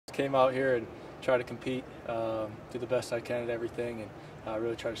Came out here and try to compete, do the best I can at everything, and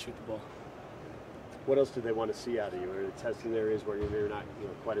really try to shoot the ball. What else do they want to see out of you? Are there testing areas where you're not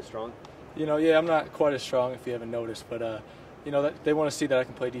quite as strong? Yeah, I'm not quite as strong if you haven't noticed, but they want to see that I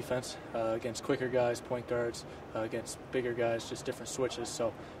can play defense against quicker guys, point guards, against bigger guys, just different switches.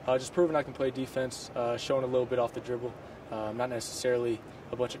 So just proving I can play defense, showing a little bit off the dribble, not necessarily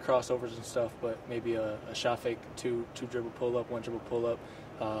a bunch of crossovers and stuff, but maybe a shot fake, two dribble pull up, one dribble pull up,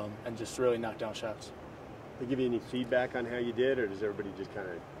 and just really knock down shots. They give you any feedback on how you did, or does everybody just kind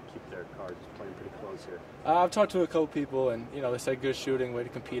of keep their cards playing pretty close here? I've talked to a couple people, and they said good shooting, way to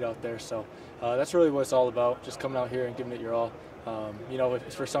compete out there. So that's really what it's all about, just coming out here and giving it your all.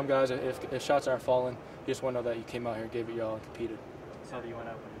 For some guys, if shots aren't falling, you just want to know that you came out here and gave it your all and competed. So you went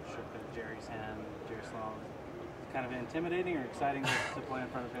up and shook Jerry's hand, Jerry Sloan. Kind of intimidating or exciting to play in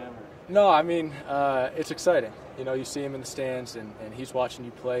front of him? Or? No, I mean, it's exciting. You see him in the stands, and he's watching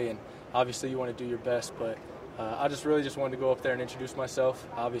you play, and obviously you want to do your best, but I just wanted to go up there and introduce myself.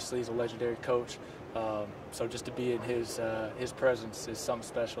 Obviously, he's a legendary coach, so just to be in his presence is something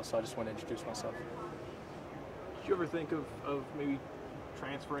special, so I just want to introduce myself. Did you ever think of maybe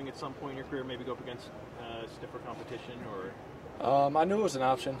transferring at some point in your career, maybe go up against stiffer competition? Or? I knew it was an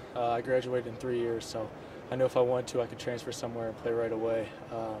option. I graduated in 3 years, so I knew if I wanted to, I could transfer somewhere and play right away.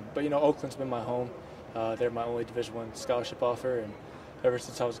 But Oakland's been my home. They're my only Division I scholarship offer, and ever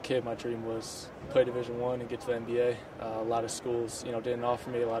since I was a kid, my dream was play Division I and get to the NBA. A lot of schools, didn't offer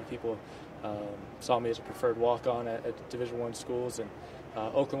me. A lot of people saw me as a preferred walk-on at Division I schools, and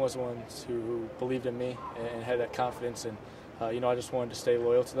Oakland was the ones who believed in me and had that confidence. And I just wanted to stay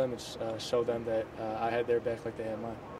loyal to them and show them that I had their back like they had mine.